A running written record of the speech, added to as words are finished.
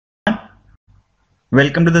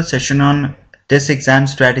Welcome to the session on TISS exam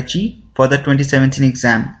strategy for the 2017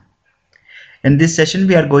 exam. In this session,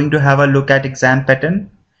 we are going to have a look at exam pattern,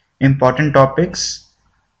 important topics,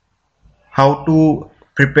 how to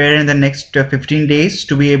prepare in the next 15 days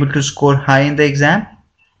to be able to score high in the exam,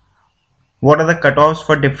 what are the cutoffs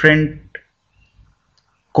for different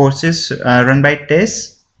courses run by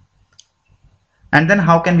TISS, and then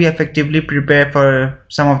how can we effectively prepare for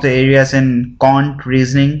some of the areas in quant,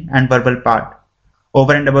 reasoning and verbal part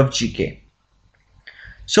over and above GK.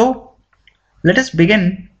 So let us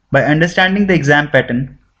begin by understanding the exam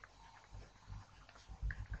pattern.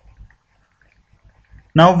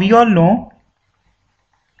 Now we all know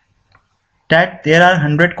that there are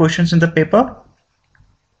 100 questions in the paper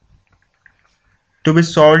to be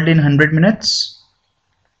solved in 100 minutes.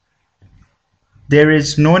 There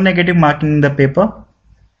is no negative marking in the paper,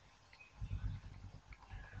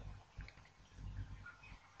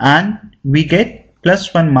 and we get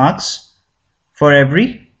 +1 marks for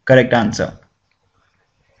every correct answer.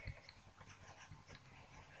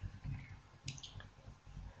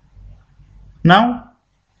 Now,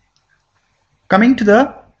 coming to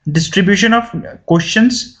the distribution of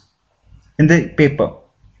questions in the paper.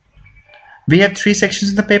 We have 3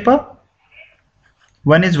 sections in the paper.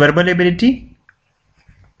 One is verbal ability,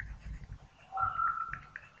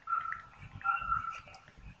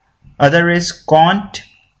 other is quant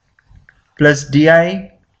plus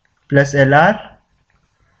DI plus LR,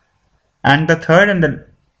 and the third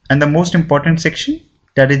and the most important section,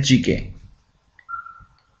 that is GK.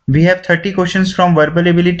 We have 30 questions from verbal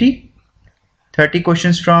ability, 30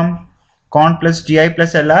 questions from quant plus DI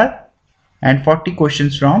plus LR, and 40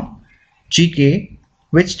 questions from GK,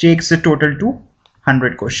 which takes the total to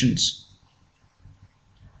 100 questions.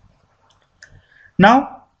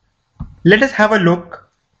 Now let us have a look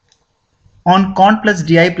on quant plus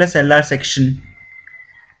DI plus LR section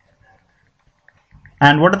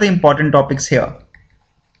and what are the important topics here.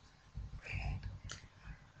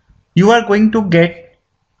 You are going to get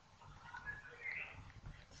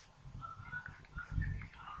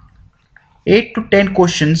eight to 10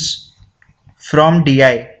 questions from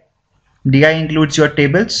DI. DI includes your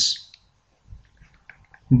tables,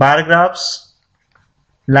 bar graphs,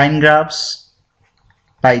 line graphs,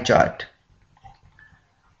 pie chart.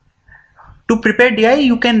 To prepare DI,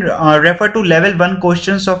 you can refer to level 1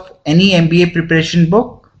 questions of any MBA preparation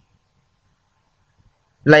book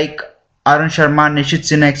like Arun Sharma, Nishit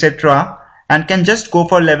Sinha, etc., and can just go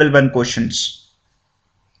for level 1 questions.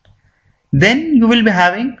 Then you will be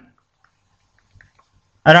having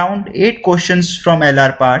around 8 questions from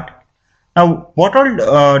LR part. Now what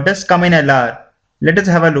all does come in LR? Let us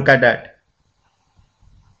have a look at that.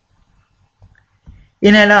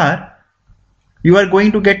 In LR, you are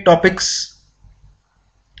going to get topics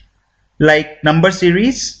like number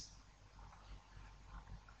series,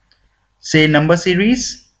 say number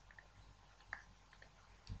series,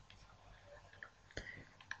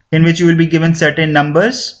 in which you will be given certain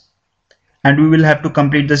numbers and we will have to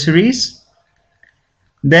complete the series.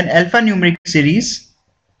 Then alphanumeric series,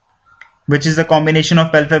 which is the combination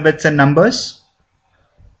of alphabets and numbers.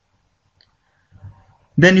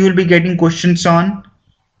 Then you will be getting questions on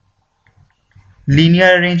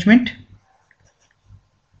linear arrangement,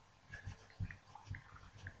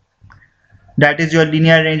 that is your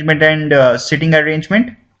linear arrangement and sitting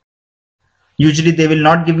arrangement. Usually they will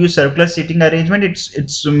not give you circular sitting arrangement.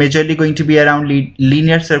 It's majorly going to be around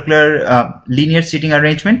linear sitting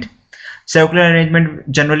arrangement. Circular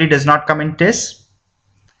arrangement generally does not come in TISS.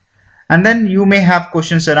 And then you may have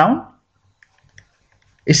questions around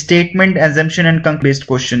statement, assumption and conclusion based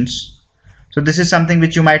questions. So this is something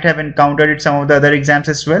which you might have encountered in some of the other exams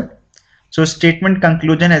as well. So statement,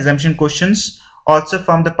 conclusion, assumption questions also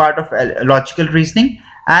form the part of logical reasoning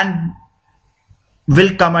and will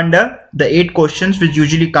come under the 8 questions which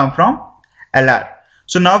usually come from LR.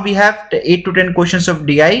 So now we have the 8 to 10 questions of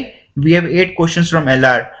DI, we have 8 questions from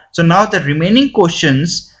LR. So now the remaining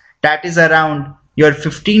questions, that is around your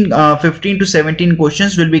 15 to 17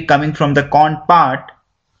 questions, will be coming from the quant part.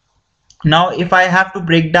 Now if I have to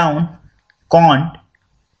break down quant,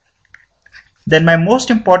 then my most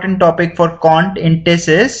important topic for quant in TISS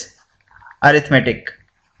is arithmetic.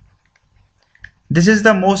 This is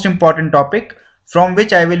the most important topic from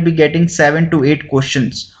which I will be getting 7 to 8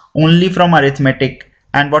 questions only from arithmetic.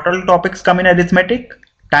 And what all topics come in arithmetic?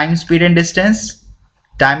 Time, speed and distance,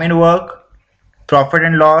 time and work, profit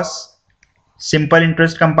and loss, simple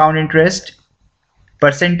interest, compound interest,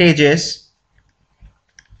 percentages,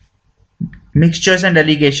 mixtures and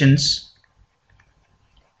allegations,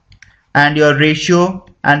 and your ratio,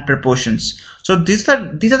 and proportions. So these are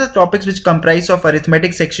the topics which comprise of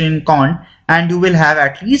arithmetic section in Quant, and you will have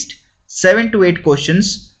at least 7 to 8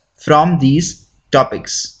 questions from these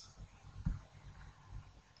topics.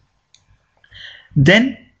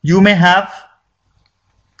 Then you may have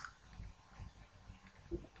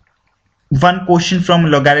one question from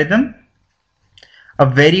logarithm, a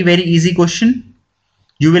very easy question.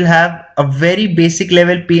 You will have a very basic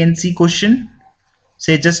level PNC question,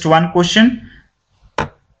 say just one question.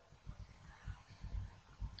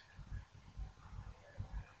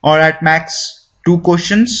 Or at max 2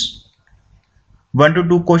 questions, 1 to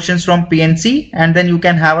 2 questions from PNC, and then you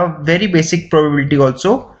can have a very basic probability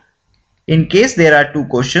also. In case there are 2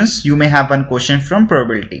 questions, you may have 1 question from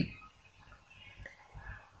probability.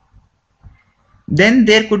 Then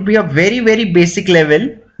there could be a very basic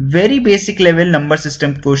level number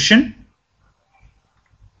system question.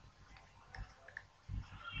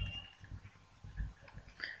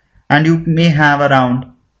 And you may have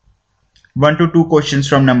around 1 to 2 questions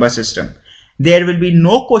from number system. There will be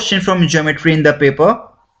no question from geometry in the paper.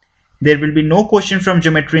 There will be no question from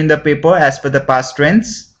geometry in the paper as per the past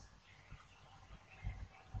trends.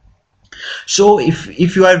 So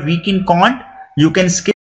if you are weak in Quant, you can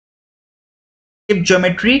skip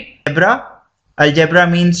geometry. Algebra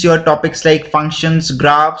means your topics like functions,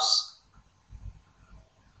 graphs,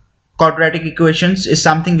 quadratic equations is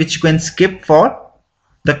something which you can skip for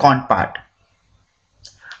the Quant part.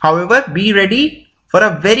 However, be ready for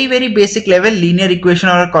a very basic level linear equation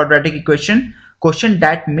or a quadratic equation question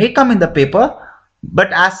that may come in the paper,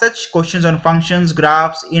 but as such questions on functions,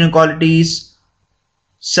 graphs, inequalities,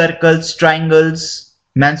 circles, triangles,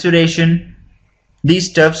 mensuration, these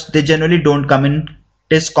stuffs, they generally don't come in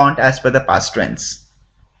TISS Quant as per the past trends.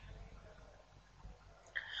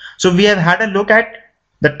 So we have had a look at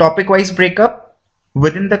the topic wise breakup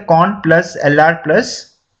within the Quant plus LR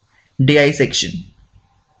plus DI section.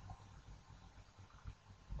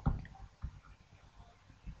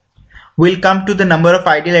 We'll come to the number of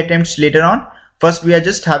ideal attempts later on. First, we are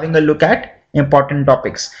just having a look at important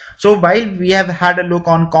topics. So while we have had a look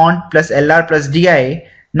on Quant plus LR plus DI,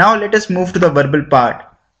 now let us move to the verbal part.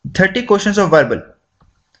 30 questions of verbal.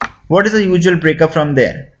 What is the usual breakup from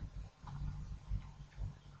there?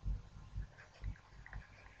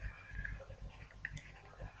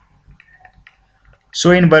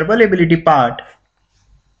 So in verbal ability part,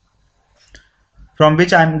 from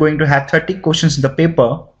which I am going to have 30 questions in the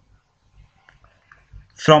paper,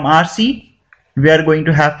 from RC, we are going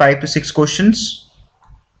to have 5 to 6 questions.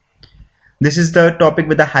 This is the topic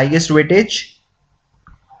with the highest weightage.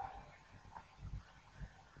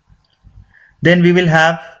 Then we will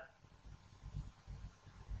have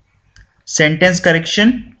sentence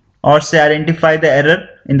correction, or say identify the error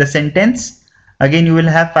in the sentence. Again, you will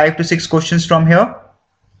have 5 to 6 questions from here.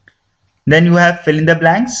 Then you have fill in the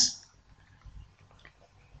blanks.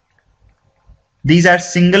 These are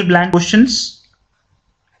single blank questions.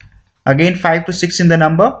 Again 5 to 6 in the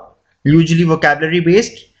number, usually vocabulary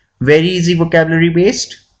based, very easy vocabulary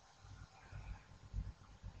based.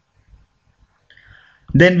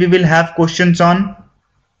 Then we will have questions on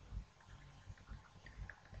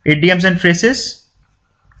idioms and phrases.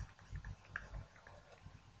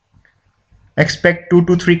 Expect 2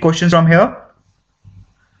 to 3 questions from here.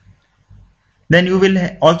 Then you will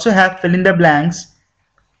also have fill in the blanks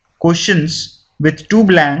questions with 2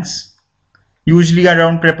 blanks, usually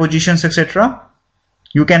around prepositions, etc.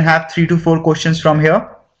 You can have 3 to 4 questions from here.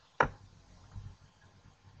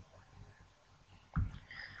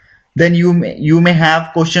 Then you may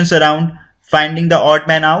have questions around finding the odd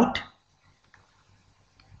man out.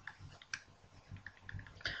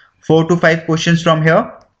 4 to 5 questions from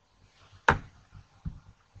here.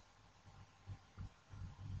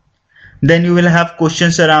 Then you will have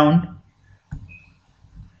questions around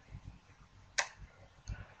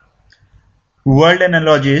word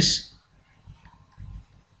analogies.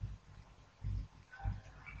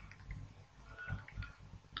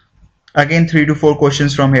 Again 3 to 4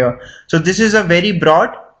 questions from here. So this is a very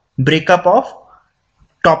broad breakup of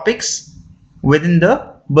topics within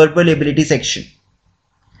the verbal ability section.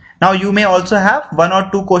 Now you may also have 1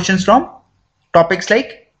 or 2 questions from topics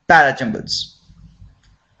like parajumbles.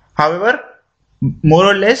 However, more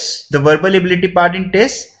or less the verbal ability part in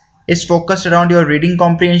TISS is focused around your reading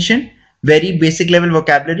comprehension, very basic level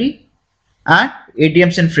vocabulary, and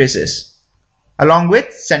idioms and phrases, along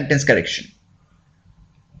with sentence correction.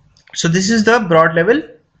 So this is the broad level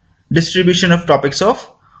distribution of topics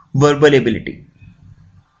of verbal ability.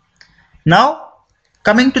 Now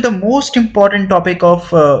coming to the most important topic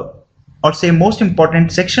of or say most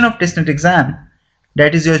important section of TISS exam,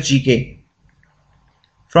 that is your GK.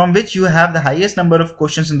 from which you have the highest number of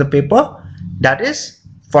questions in the paper, that is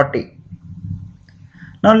 40.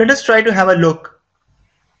 Now let us try to have a look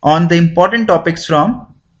on the important topics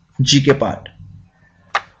from GK part.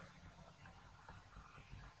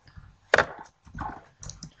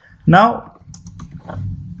 Now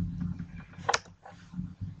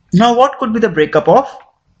what could be the breakup of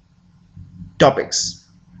topics?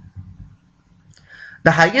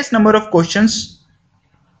 The highest number of questions,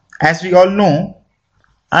 as we all know,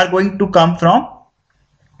 are going to come from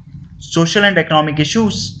social and economic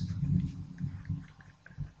issues,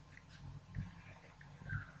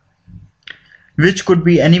 which could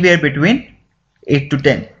be anywhere between 8 to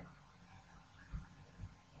 10.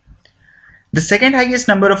 The second highest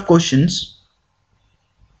number of questions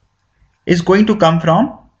is going to come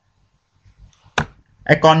from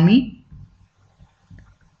economy,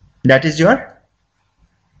 that is your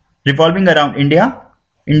revolving around India,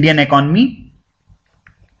 Indian economy.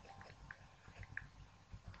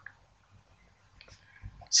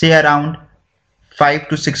 Say around 5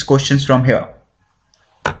 to 6 questions from here.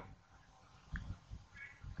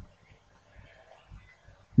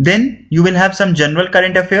 Then you will have some general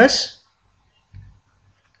current affairs.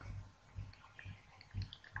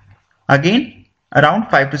 Again, around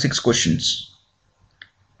 5 to 6 questions.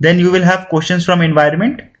 Then you will have questions from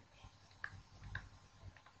environment.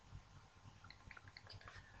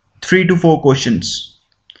 3 to 4 questions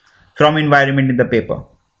from environment in the paper.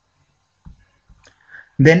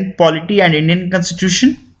 Then polity and Indian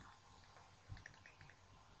constitution.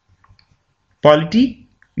 Polity,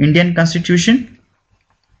 Indian constitution.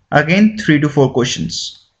 Again 3 to 4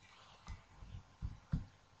 questions.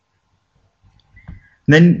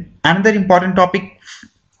 Then another important topic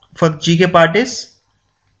for the GK part is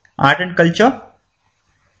art and culture.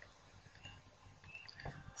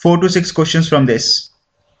 4 to 6 questions from this.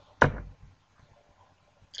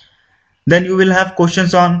 Then you will have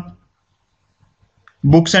questions on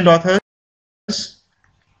books and authors.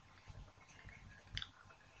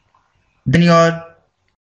 Then your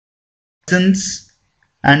lessons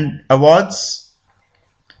and awards.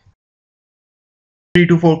 3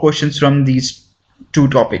 to 4 questions from these two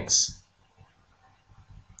topics.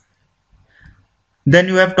 Then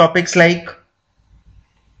you have topics like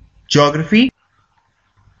geography.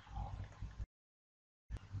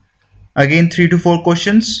 Again 3 to 4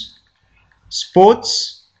 questions.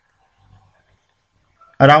 Sports,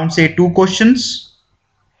 around say 2 questions.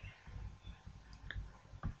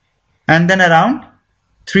 And then around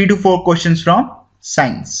 3 to 4 questions from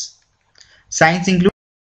science. Science includes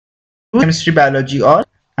chemistry, biology,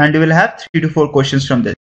 and you will have 3 to 4 questions from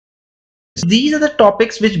this. These are the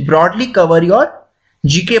topics which broadly cover your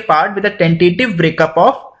GK part with a tentative breakup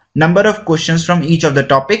of number of questions from each of the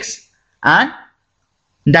topics, and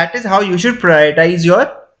that is how you should prioritize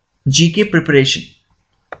your GK preparation.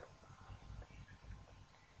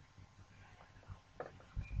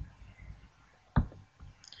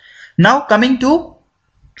 Now coming to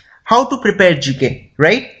how to prepare GK,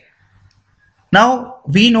 right? Now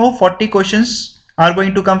we know 40 questions are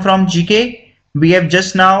going to come from GK. We have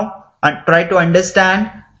just now tried to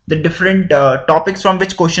understand the different topics from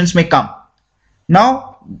which questions may come.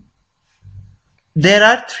 Now there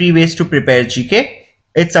are 3 ways to prepare GK.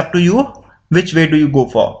 It's up to you which way do you go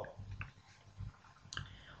for.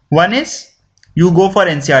 One is you go for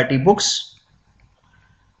NCERT books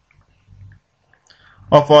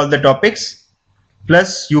of all the topics,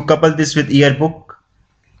 plus you couple this with yearbook,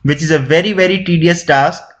 which is a very tedious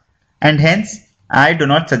task, and hence I do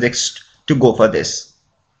not suggest to go for this.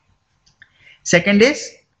 Second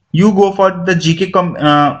is you go for the GK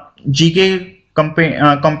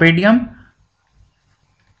compendium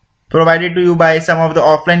provided to you by some of the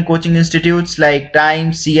offline coaching institutes like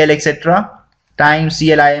Time, CL, etc. Time,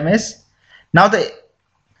 CL, IMS. Now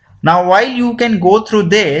while you can go through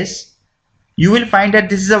this, you will find that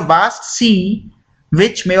this is a vast sea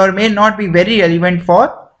which may or may not be very relevant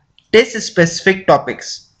for TISS specific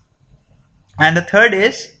topics. And the third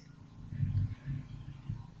is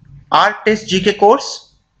our TISS GK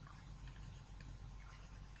course,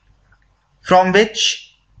 from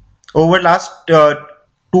which over last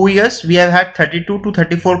 2 years we have had 32 to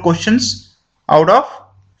 34 questions out of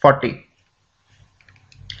 40.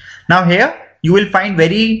 Now here you will find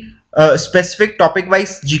very specific topic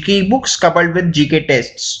wise GK books coupled with GK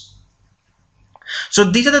tests. So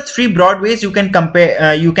these are the 3 broad ways you can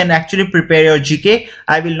compare. You can actually prepare your GK.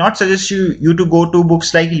 I will not suggest you to go to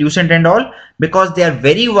books like Lucent and all, because they are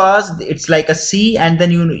very vast. It's like a sea, and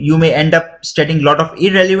then you may end up studying a lot of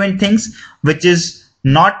irrelevant things which is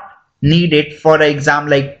not needed for an exam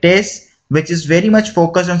like TISS, which is very much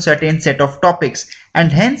focused on certain set of topics,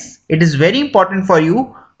 and hence it is very important for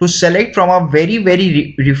you to select from a very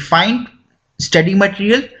refined study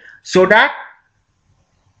material so that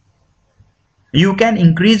you can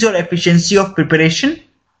increase your efficiency of preparation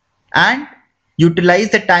and utilize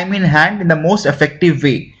the time in hand in the most effective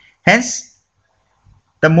way. Hence,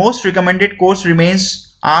 the most recommended course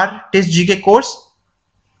remains our TISS GK course,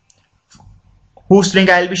 whose link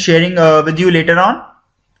I will be sharing with you later on,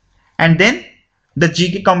 and then the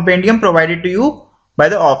GK compendium provided to you by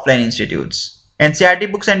the offline institutes.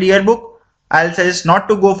 NCERT books and yearbook, I'll suggest not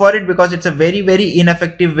to go for it because it's a very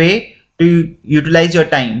ineffective way to utilize your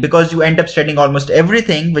time, because you end up studying almost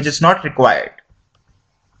everything which is not required.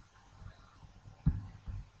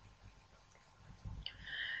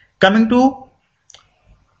 Coming to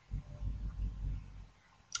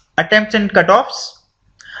attempts and cutoffs,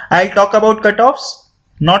 I'll talk about cutoffs,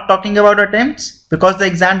 not talking about attempts, because the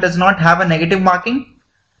exam does not have a negative marking.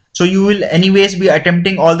 So you will anyways be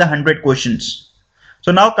attempting all the 100 questions.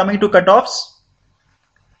 So now coming to cutoffs,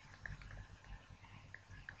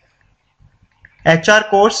 HR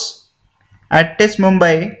course at TISS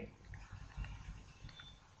Mumbai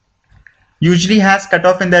usually has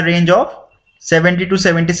cutoff in the range of 70 to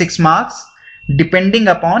 76 marks depending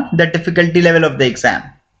upon the difficulty level of the exam.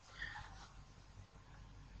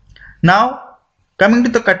 Now coming to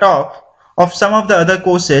the cutoff of some of the other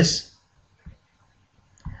courses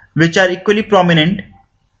which are equally prominent,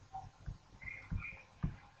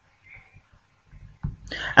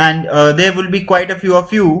 and there will be quite a few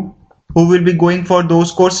of you who will be going for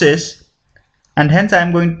those courses, and hence I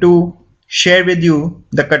am going to share with you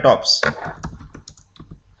the cutoffs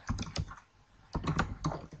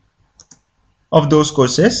of those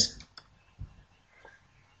courses.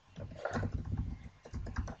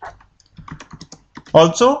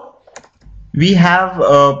 Also, we have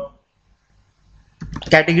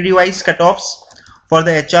category wise cutoffs for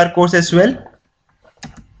the HR course as well,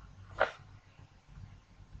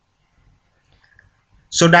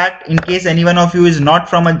 so that in case any one of you is not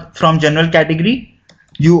from general category,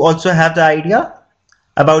 you also have the idea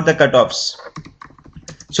about the cutoffs.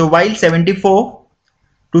 So while 74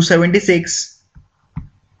 to 76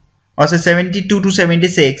 or say 72 to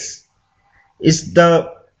 76 is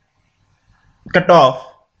the cutoff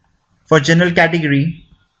for general category,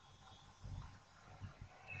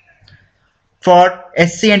 for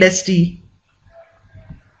SC and ST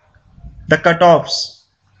the cutoffs,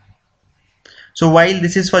 so while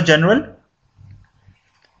this is for general,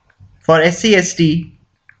 for SC ST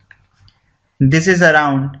this is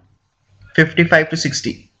around 55 to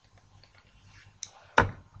 60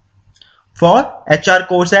 for HR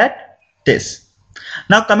course at TISS.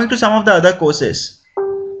 Now coming to some of the other courses.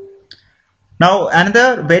 Now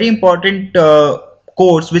another very important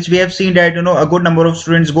course which we have seen that a good number of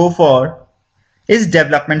students go for is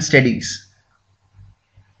development studies.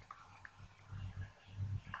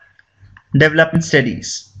 Development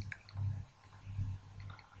studies.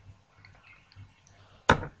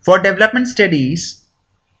 For development studies,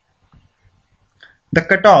 the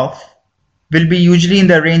cutoff will be usually in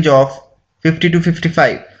the range of 50 to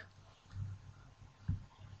 55.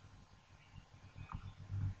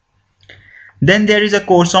 Then there is a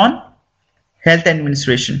course on health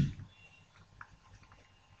administration.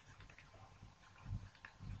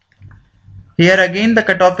 Here again the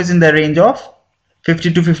cutoff is in the range of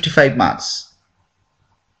 50 to 55 marks.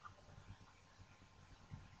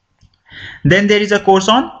 Then there is a course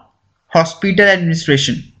on hospital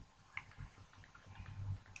administration.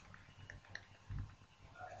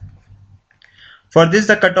 For this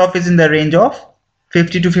the cutoff is in the range of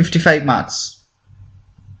 50 to 55 marks.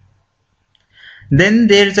 Then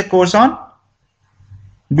there is a course on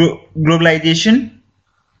globalization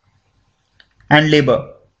and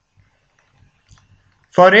labor.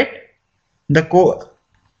 For it, the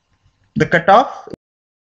cutoff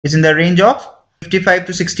is in the range of 55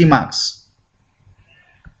 to 60 marks.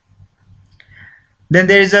 Then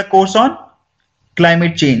there is a course on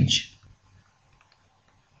climate change.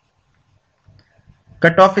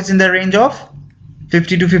 Cutoff is in the range of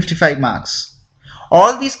 50 to 55 marks.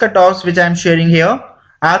 All these cutoffs which I am sharing here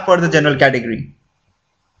are for the general category.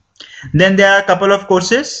 Then there are a couple of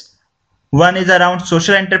courses. One is around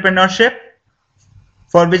social entrepreneurship,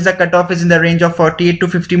 for which the cutoff is in the range of 48 to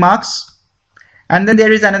 50 marks. And then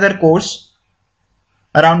there is another course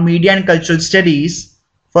around media and cultural studies,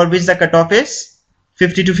 for which the cutoff is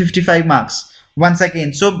 50 to 55 marks. Once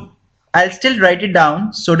again, so I'll still write it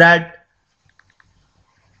down so that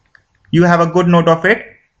you have a good note of it.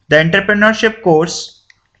 The entrepreneurship course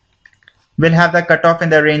will have the cutoff in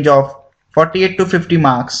the range of 48 to 50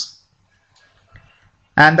 marks.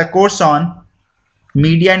 and the course on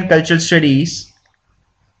Media and Cultural Studies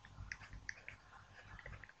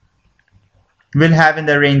will have in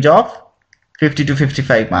the range of 50 to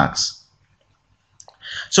 55 marks.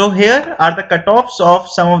 So here are the cutoffs of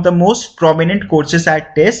some of the most prominent courses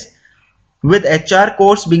at TISS, with HR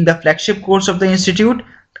course being the flagship course of the institute.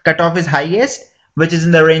 Cutoff is highest, which is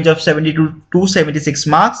in the range of 72 to 76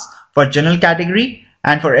 marks for general category,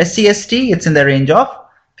 and for SC/ST it's in the range of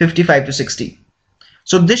 55 to 60.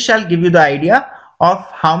 So this shall give you the idea of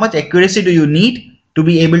how much accuracy do you need to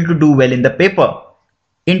be able to do well in the paper.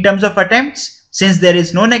 In terms of attempts, since there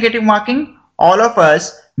is no negative marking, all of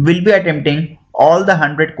us will be attempting all the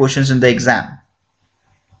 100 questions in the exam.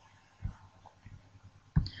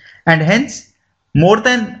 And hence, more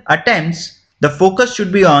than attempts, the focus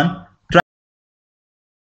should be on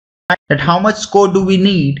that how much score do we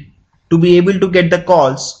need to be able to get the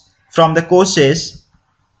calls from the courses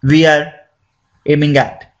we are aiming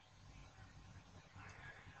at.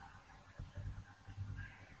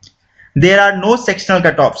 There are no sectional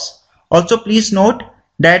cutoffs. Also, please note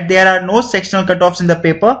that there are no sectional cutoffs in the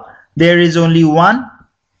paper. There is only one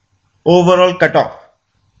overall cutoff.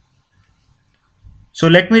 So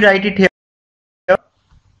let me write it here.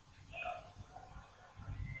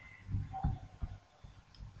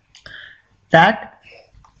 That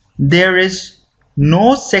there is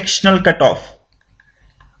no sectional cutoff.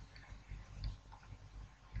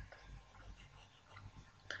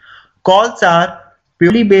 Calls are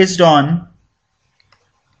purely based on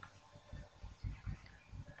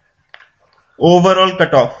overall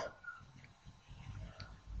cutoff.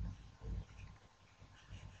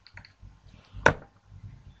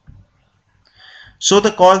 So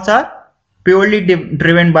the calls are purely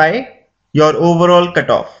driven by your overall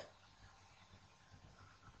cutoff.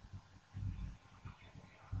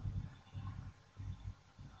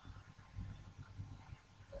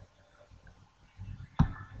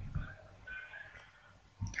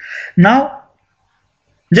 Now,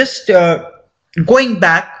 just going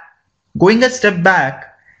a step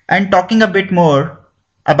back and talking a bit more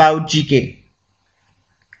about GK.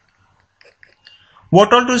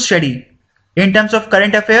 What all to study? In terms of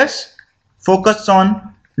current affairs, focus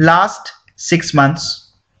on last 6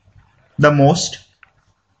 months the most.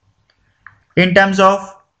 In terms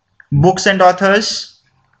of books and authors,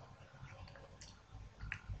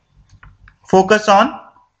 focus on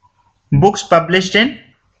books published in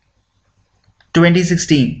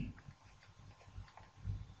 2016.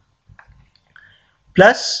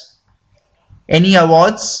 Plus any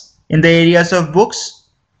awards in the areas of books,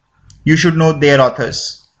 you should know their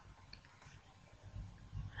authors.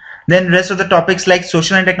 Then rest of the topics like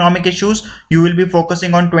social and economic issues, you will be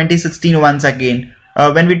focusing on 2016 once again.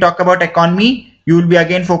 When we talk about economy, you will be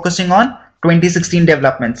again focusing on 2016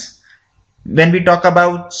 developments. When we talk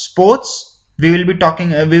about sports, we will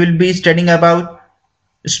be studying about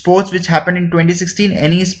sports which happened in 2016,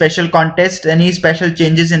 any special contest, any special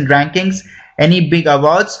changes in rankings, any big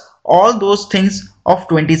awards, all those things of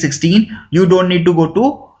 2016. You don't need to go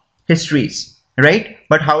to histories, right?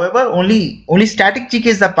 But however, only static GK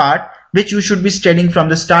is the part which you should be studying from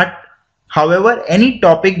the start. However, any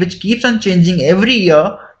topic which keeps on changing every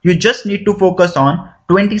year, you just need to focus on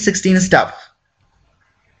 2016 stuff.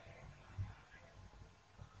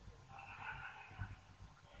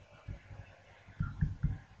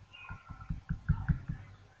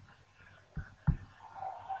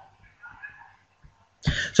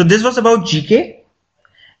 So this was about GK.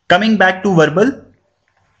 Coming back to verbal,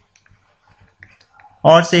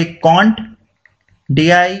 or say Cont,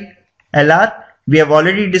 DI, LR, we have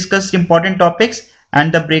already discussed important topics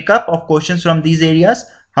and the breakup of questions from these areas,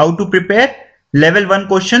 how to prepare level 1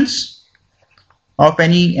 questions of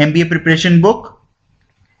any MBA preparation book.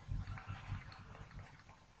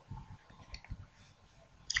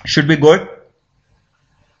 Should be good.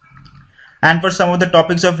 And for some of the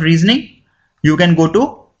topics of reasoning, you can go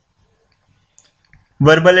to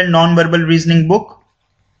Verbal and Non-Verbal Reasoning book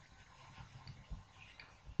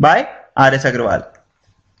by R.S. Agrawal.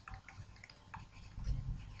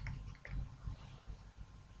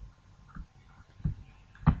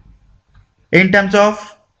 In terms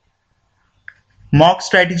of mock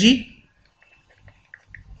strategy,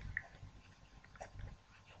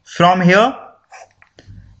 from here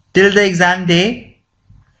till the exam day,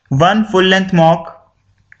 one full length mock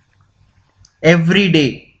every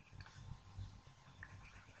day.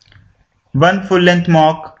 One full length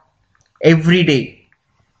mock every day.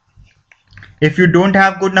 If you don't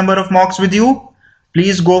have good number of mocks with you,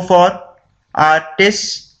 please go for our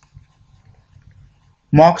TISS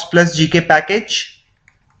Mocks plus GK package,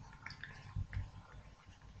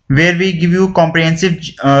 where we give you comprehensive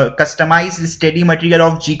customized study material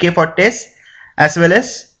of GK for TISS, as well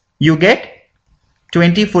as you get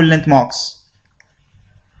 20 full-length mocks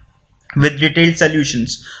with detailed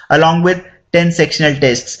solutions along with 10 sectional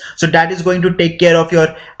tests. So that is going to take care of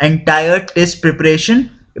your entire test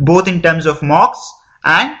preparation, both in terms of mocks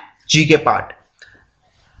and GK part.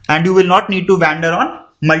 And you will not need to wander on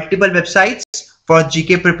multiple websites for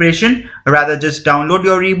GK preparation. Rather, just download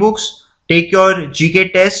your ebooks, take your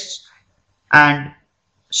GK tests, and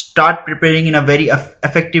start preparing in a very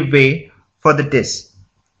effective way for the test.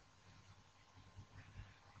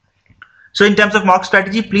 So in terms of mock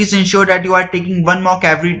strategy, please ensure that you are taking one mock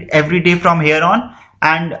every day from here on,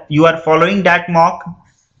 and you are following that mock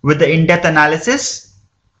with the in-depth analysis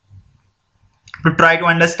to try to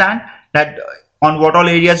understand that on what all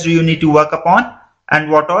areas do you need to work upon and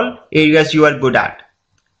what all areas you are good at.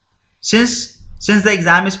 Since the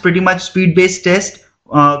exam is pretty much speed-based test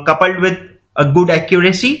coupled with a good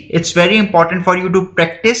accuracy, it's very important for you to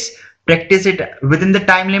practice it within the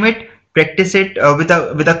time limit. Practice it with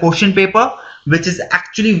a question paper which is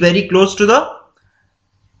actually very close to the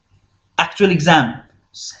actual exam.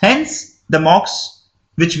 Hence, the mocks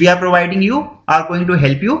which we are providing you are going to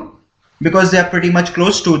help you because they are pretty much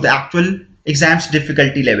close to the actual exam's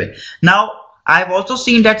difficulty level. Now, I've also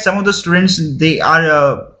seen that some of the students, they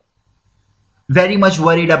are very much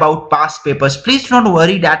worried about past papers. Please do not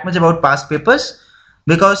worry that much about past papers,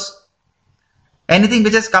 because anything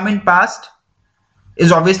which has come in past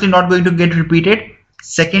is obviously not going to get repeated.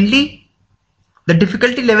 Secondly, the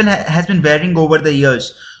difficulty level has been varying over the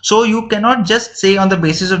years. So you cannot just say on the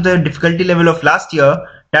basis of the difficulty level of last year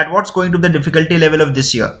that what's going to be the difficulty level of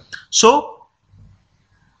this year. So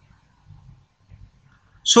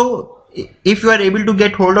if you are able to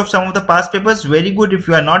get hold of some of the past papers, very good. If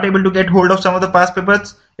you are not able to get hold of some of the past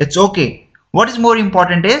papers, it's okay. What is more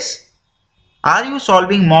important is, are you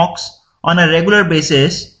solving mocks on a regular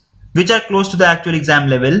basis which are close to the actual exam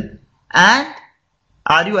level, and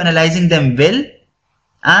are you analyzing them well,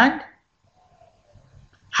 and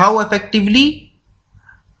how effectively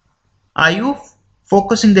are you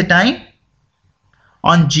focusing the time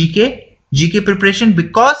on GK preparation,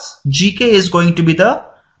 because GK is going to be the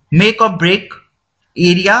make or break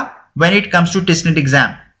area when it comes to TISS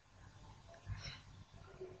exam.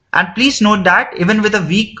 And please note that even with a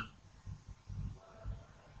weak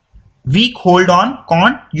hold on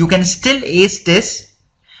con, you can still ace TISS,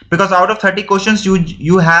 because out of 30 questions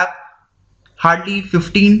you have hardly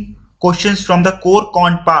 15 questions from the core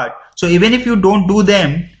con part. So even if you don't do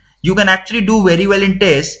them, you can actually do very well in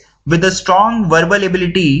TISS with a strong verbal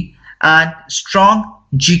ability and strong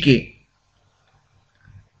GK.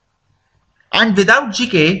 And without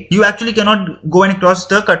GK, you actually cannot go and cross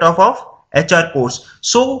the cutoff of HR course.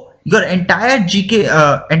 So your entire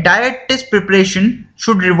GK, entire TISS preparation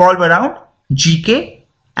should revolve around GK,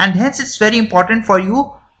 and hence it's very important for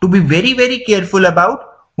you to be very, very careful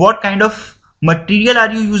about what kind of material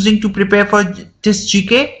are you using to prepare for TISS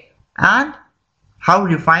GK and how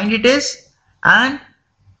refined it is, and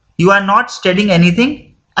you are not studying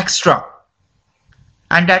anything extra.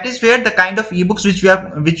 And that is where the kind of ebooks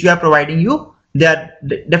which we are providing you, they are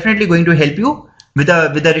definitely going to help you with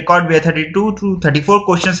a record where 32 to 34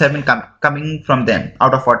 questions have been coming from them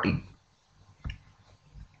out of 40.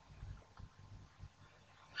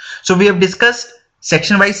 So we have discussed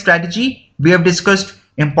section-wise strategy, we have discussed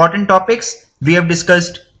important topics, we have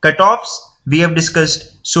discussed cutoffs, we have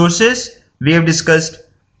discussed sources, we have discussed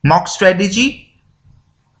mock strategy.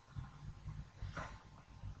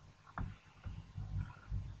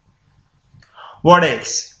 What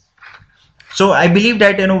else? So I believe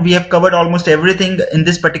that we have covered almost everything in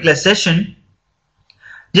this particular session.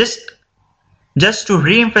 Just to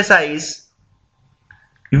re-emphasize,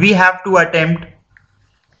 we have to attempt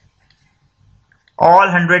all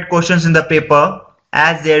 100 questions in the paper,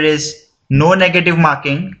 as there is no negative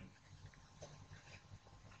marking.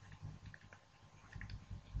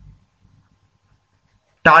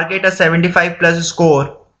 Target a 75 plus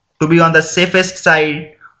score to be on the safest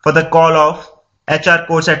side for the call of HR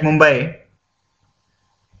course at Mumbai.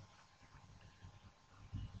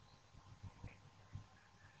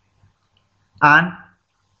 And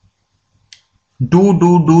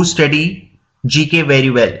do study GK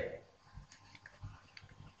very well.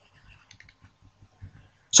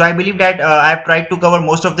 So I believe that I have tried to cover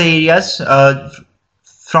most of the areas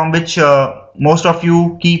from which most of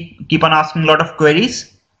you keep on asking a lot of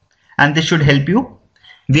queries, and this should help you.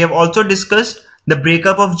 We have also discussed the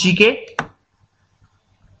breakup of GK,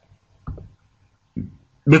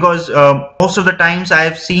 because most of the times I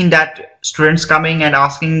have seen that students coming and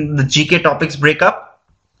asking the GK topics breakup.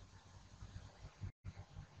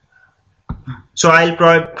 So I'll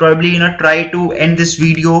probably try to end this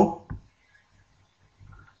video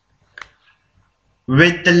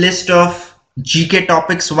with the list of GK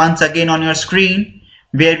topics once again on your screen,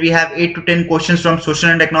 where we have 8 to 10 questions from social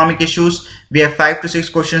and economic issues, we have 5 to 6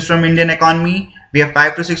 questions from Indian economy, we have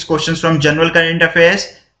 5 to 6 questions from general current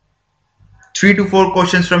affairs, 3 to 4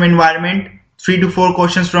 questions from environment, 3 to 4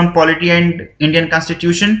 questions from polity and Indian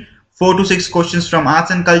constitution, 4 to 6 questions from arts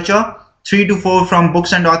and culture, 3 to 4 from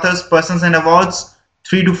books and authors, persons and awards,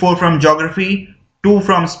 3 to 4 from geography, 2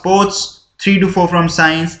 from sports, 3 to 4 from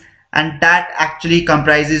science, and that actually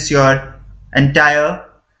comprises your entire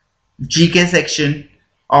GK section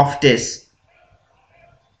of TISS.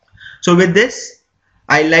 So with this,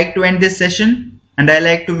 I like to end this session and I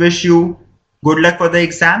like to wish you good luck for the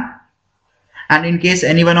exam. And in case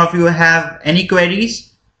any one of you have any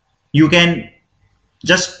queries, you can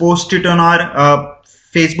just post it on our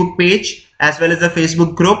Facebook page as well as the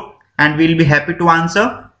Facebook group, and we'll be happy to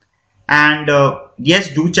answer. And yes,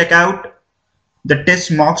 do check out the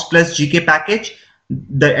TISS Mocks Plus GK package,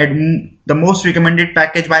 the most recommended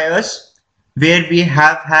package by us, where we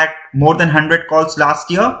have had more than 100 calls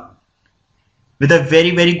last year with a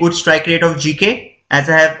very good strike rate of GK, as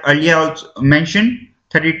I have earlier also mentioned,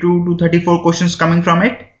 32 to 34 questions coming from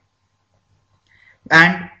it,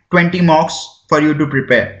 and 20 mocks for you to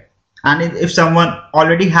prepare. And if someone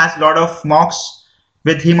already has a lot of mocks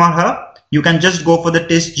with him or her, you can just go for the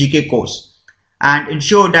TISS GK course and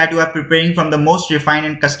ensure that you are preparing from the most refined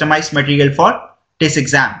and customized material for TISS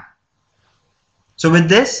exam. So with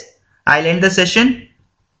this, I'll end the session.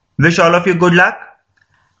 Wish all of you good luck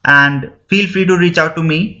and feel free to reach out to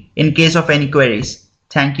me in case of any queries.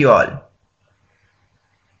 Thank you all.